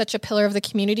this. He was such a pillar of the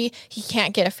community. He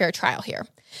can't get a fair trial here.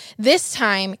 This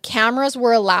time, cameras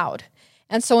were allowed.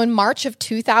 And so in March of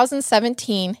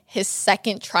 2017, his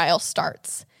second trial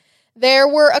starts. There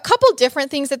were a couple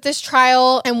different things at this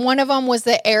trial, and one of them was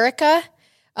that Erica,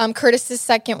 Curtis's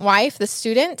second wife, the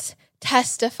student,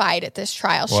 testified at this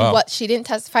trial. Wow. She didn't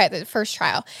testify at the first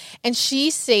trial. And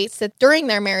she states that during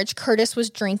their marriage, Curtis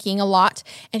was drinking a lot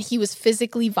and he was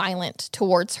physically violent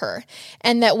towards her.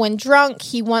 And that when drunk,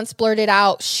 he once blurted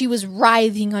out, "She was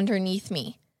writhing underneath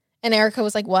me." And Erica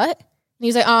was like, "What?" And he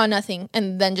was like, "Oh, nothing."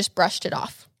 And then just brushed it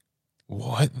off.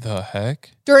 What the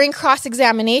heck? During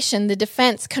cross-examination, the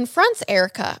defense confronts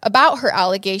Erica about her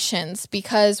allegations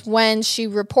because when she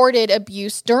reported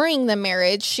abuse during the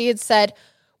marriage, she had said,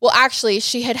 well, actually,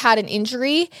 she had had an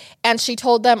injury, and she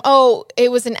told them, oh,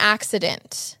 it was an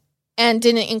accident, and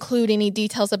didn't include any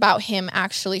details about him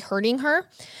actually hurting her.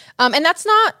 And that's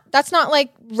not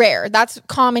like rare. That's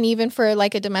common even for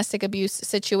like a domestic abuse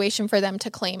situation for them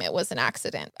to claim it was an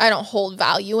accident. I don't hold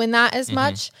value in that as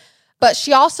much. But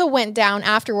she also went down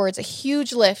afterwards a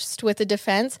huge list with the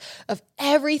defense of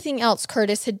everything else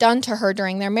Curtis had done to her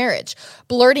during their marriage,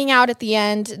 blurting out at the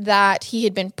end that he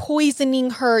had been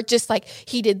poisoning her, just like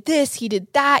he did this, he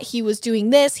did that, he was doing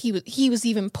this, he was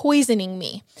even poisoning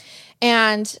me.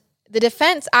 And the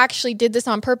defense actually did this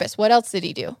on purpose. What else did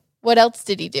he do? What else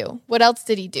did he do? What else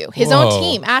did he do? His own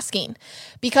team asking.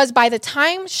 Because by the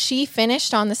time she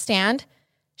finished on the stand,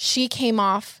 she came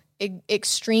off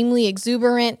extremely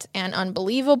exuberant and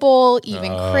unbelievable,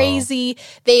 even crazy.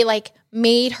 They like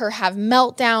made her have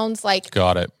meltdowns, like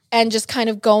Got it. and just kind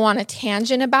of go on a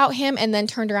tangent about him, and then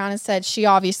turned around and said she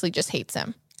obviously just hates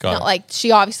him. Got it. Like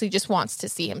she obviously just wants to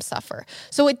see him suffer.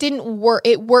 So it didn't work.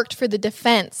 It worked for the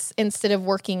defense instead of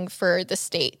working for the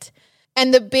state.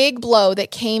 And the big blow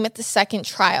that came at the second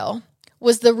trial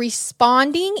was the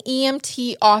responding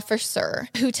EMT officer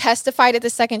who testified at the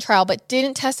second trial but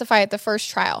didn't testify at the first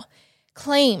trial,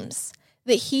 claims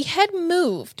that he had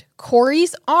moved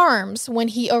Corey's arms when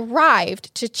he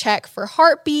arrived to check for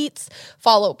heartbeats,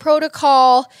 follow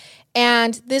protocol,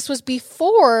 and this was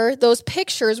before those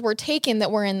pictures were taken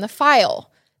that were in the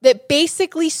file that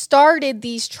basically started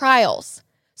these trials.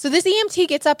 So this EMT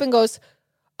gets up and goes,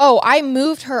 oh, I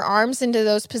moved her arms into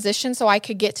those positions so I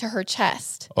could get to her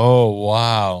chest. Oh,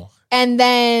 wow. And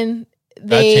then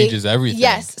That changes everything.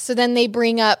 Yes. So then they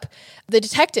bring up the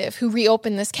detective who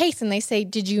reopened this case and they say,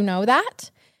 did you know that?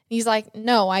 And he's like,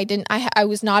 no, I didn't. I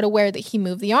was not aware that he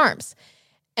moved the arms.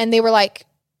 And they were like,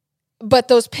 but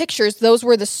those pictures, those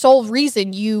were the sole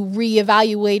reason you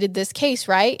reevaluated this case,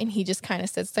 right? And he just kind of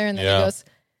sits there and then he goes,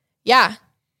 yeah,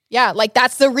 like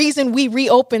that's the reason we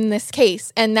reopened this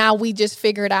case. And now we just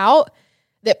figured out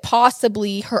that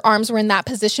possibly her arms were in that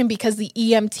position because the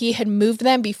EMT had moved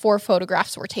them before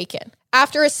photographs were taken.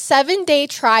 After a 7-day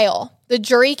trial, the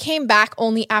jury came back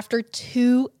only after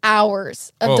 2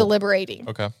 hours of deliberating.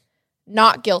 Okay.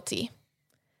 Not guilty.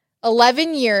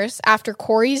 11 years after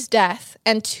Corey's death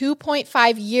and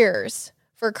 2.5 years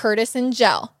for Curtis in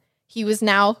jail, he was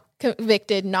now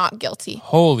convicted not guilty.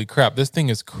 Holy crap. This thing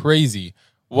is crazy.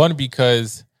 One,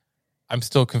 because I'm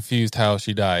still confused how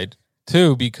she died.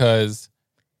 Two, because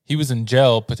he was in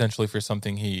jail potentially for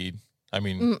something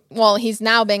well, he's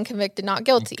now been convicted not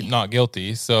guilty. Not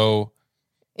guilty. So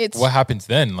what happens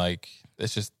then? Like,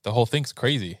 it's just, the whole thing's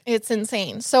crazy. It's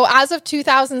insane. So as of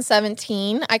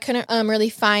 2017, I couldn't really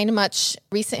find much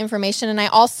recent information. And I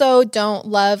also don't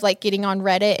love like getting on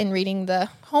Reddit and reading the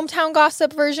hometown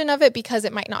gossip version of it because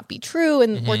it might not be true.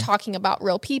 And we're talking about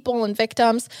real people and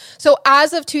victims. So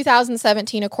as of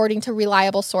 2017, according to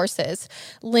reliable sources,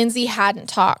 Lindsay hadn't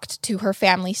talked to her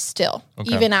family still,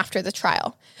 even after the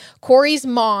trial. Corey's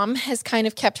mom has kind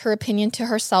of kept her opinion to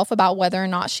herself about whether or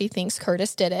not she thinks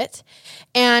Curtis did it.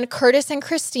 And Curtis and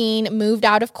Christine moved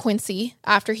out of Quincy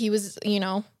after he was,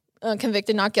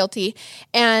 convicted not guilty.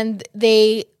 And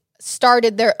they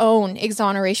started their own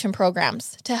exoneration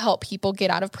programs to help people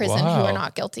get out of prison who are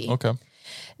not guilty. Okay.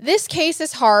 This case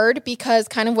is hard because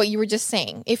kind of what you were just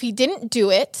saying. If he didn't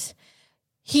do it,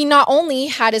 he not only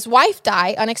had his wife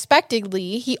die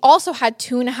unexpectedly, he also had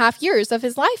 2.5 years of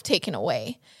his life taken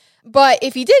away. But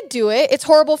if he did do it, it's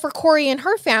horrible for Corey and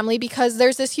her family because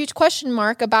there's this huge question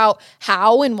mark about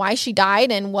how and why she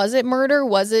died. And was it murder?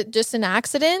 Was it just an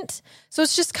accident? So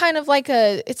it's just kind of like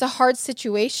it's a hard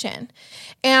situation.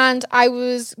 And I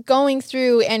was going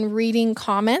through and reading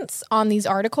comments on these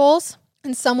articles,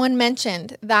 and someone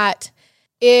mentioned that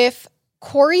if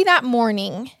Corey that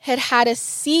morning had had a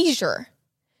seizure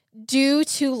due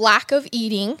to lack of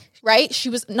eating, right? She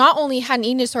was not only had an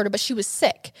eating disorder, but she was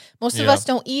sick. Most of us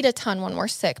don't eat a ton when we're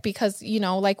sick because,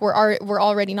 we're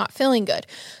already not feeling good.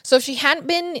 So if she hadn't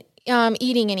been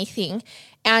eating anything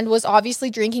and was obviously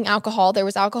drinking alcohol. There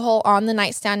was alcohol on the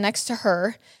nightstand next to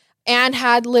her and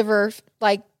had liver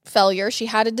failure. She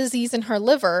had a disease in her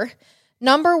liver.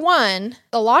 Number one,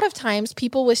 a lot of times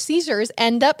people with seizures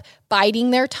end up biting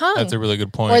their tongue. That's a really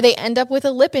good point. Or they end up with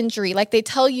a lip injury. Like they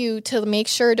tell you to make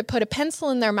sure to put a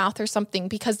pencil in their mouth or something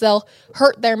because they'll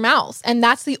hurt their mouths. And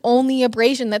that's the only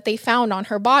abrasion that they found on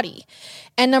her body.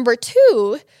 And number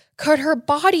two, could her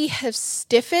body have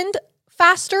stiffened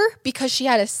faster because she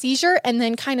had a seizure and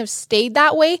then kind of stayed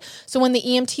that way? So when the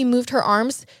EMT moved her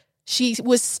arms, she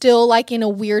was still like in a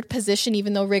weird position,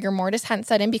 even though rigor mortis hadn't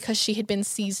set in because she had been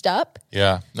seized up.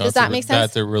 Yeah. No, Does that make sense?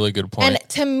 That's a really good point. And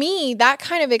to me, that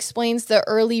kind of explains the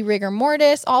early rigor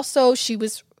mortis. Also, she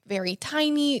was very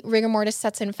tiny. Rigor mortis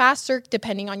sets in faster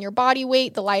depending on your body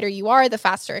weight. The lighter you are, the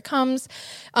faster it comes.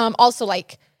 Also,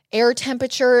 like air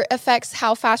temperature affects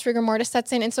how fast rigor mortis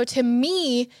sets in. And so to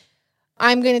me,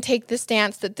 I'm going to take the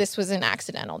stance that this was an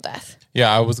accidental death.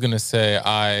 Yeah, I was going to say,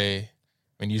 I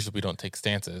mean, usually we don't take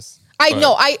stances. I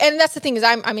know. And that's the thing is,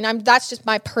 that's just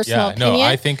my personal opinion. No,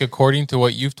 I think according to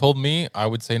what you've told me, I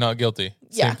would say not guilty.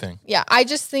 Same thing. Yeah, I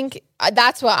just think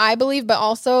that's what I believe, but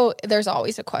also there's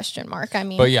always a question mark. I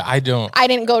mean, but yeah, I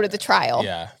didn't go to the trial.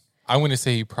 Yeah, I'm going to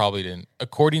say he probably didn't.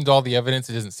 According to all the evidence,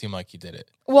 it doesn't seem like he did it.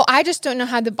 Well, I just don't know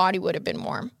how the body would have been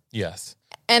warm. Yes.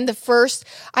 And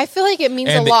I feel like it means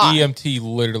a And lot. the EMT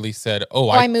literally said,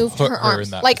 I moved put her arms.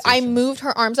 in that Like position. I moved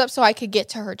her arms up so I could get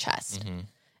to her chest. Mm-hmm.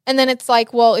 And then it's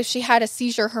like, well, if she had a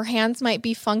seizure, her hands might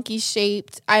be funky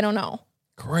shaped. I don't know.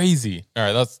 Crazy. All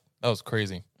right, that was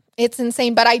crazy. It's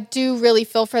insane. But I do really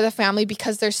feel for the family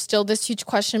because there's still this huge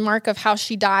question mark of how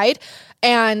she died.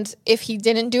 And if he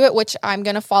didn't do it, which I'm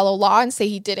going to follow law and say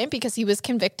he didn't because he was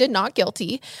convicted, not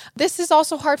guilty. This is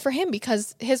also hard for him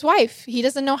because his wife, he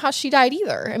doesn't know how she died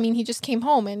either. I mean, he just came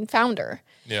home and found her.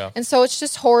 Yeah. And so it's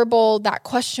just horrible, that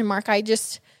question mark.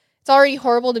 It's already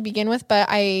horrible to begin with, but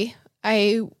I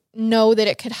know that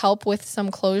it could help with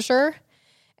some closure.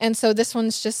 And so this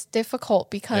one's just difficult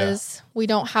because we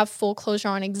don't have full closure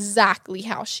on exactly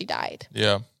how she died.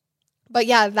 Yeah. But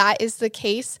yeah, that is the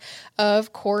case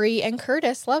of Corey and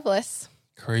Curtis Loveless.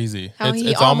 Crazy. How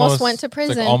he almost went to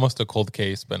prison. It's like almost a cold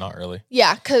case, but not really.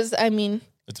 Yeah, because, I mean...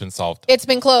 It's been solved. It's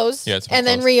been closed. Yeah, it's been and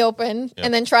closed. Then reopened. Yeah.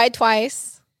 And then tried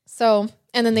twice. So,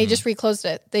 and then they just reclosed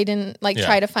it. They didn't,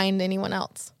 try to find anyone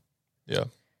else. Yeah.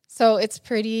 So it's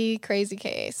pretty crazy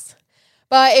case.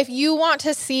 But if you want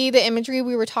to see the imagery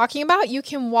we were talking about, you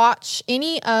can watch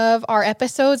any of our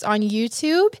episodes on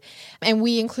YouTube, and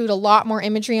we include a lot more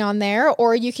imagery on there.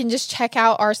 Or you can just check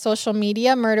out our social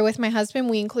media, Murder with My Husband.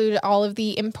 We include all of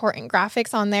the important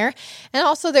graphics on there. And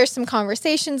also there's some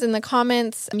conversations in the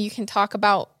comments. You can talk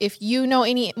about if you know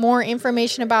any more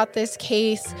information about this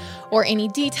case or any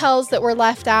details that were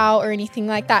left out or anything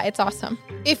like that. It's awesome.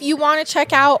 If you want to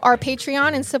check out our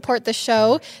Patreon and support the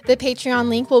show, the Patreon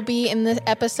link will be in the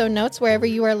episode notes wherever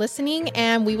you are listening,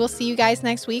 and we will see you guys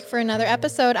next week for another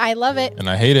episode. I love it. And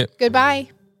I hate it. Goodbye.